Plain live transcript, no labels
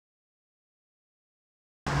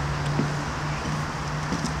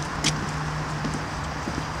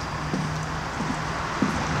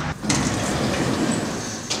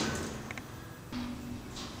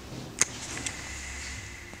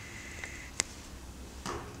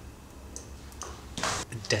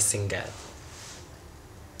Desingel.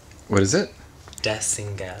 What is it?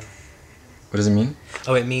 Desingel. What does it mean?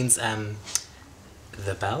 Oh, it means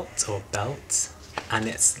the belt or belt, and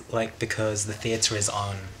it's like because the theatre is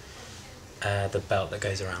on the belt that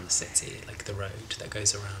goes around the city, like the road that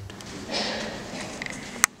goes around.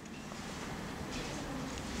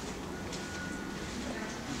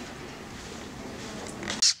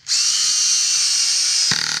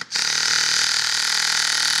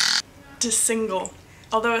 Desingle.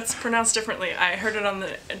 Although it's pronounced differently. I heard it on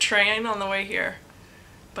the train on the way here.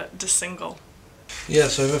 But desingle. Yeah,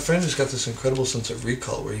 so I have a friend who's got this incredible sense of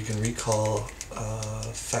recall where you can recall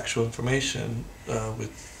factual information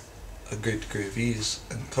with a great degree of ease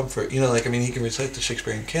and comfort. You know, like, I mean, he can recite the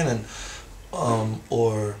Shakespearean canon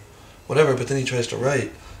or whatever, but then he tries to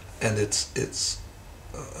write and it's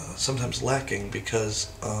sometimes lacking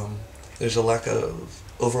because there's a lack of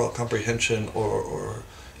overall comprehension or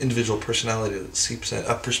individual personality that seeps in,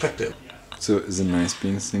 a perspective. So is it nice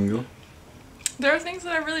being single? There are things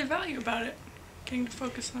that I really value about it. Getting to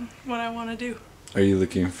focus on what I want to do. Are you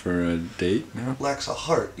looking for a date now? Lacks a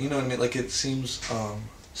heart, you know what I mean? Like, it seems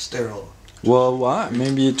sterile. Well, why?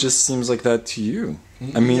 Maybe it just seems like that to you.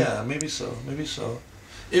 I mean, yeah, maybe so, maybe so.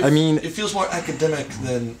 I mean, it feels more academic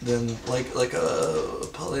than like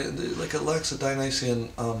it lacks a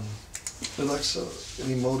Dionysian. It lacks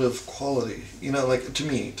an emotive quality. You know, like to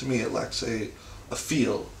me, it lacks a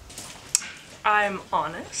feel. I'm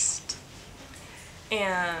honest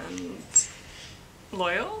and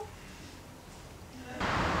loyal.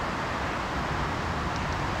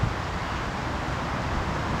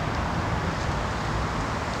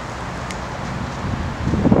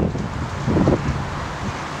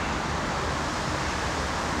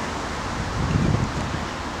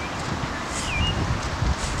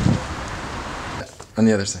 on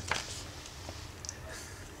the other side.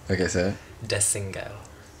 Okay, say it. Desingel.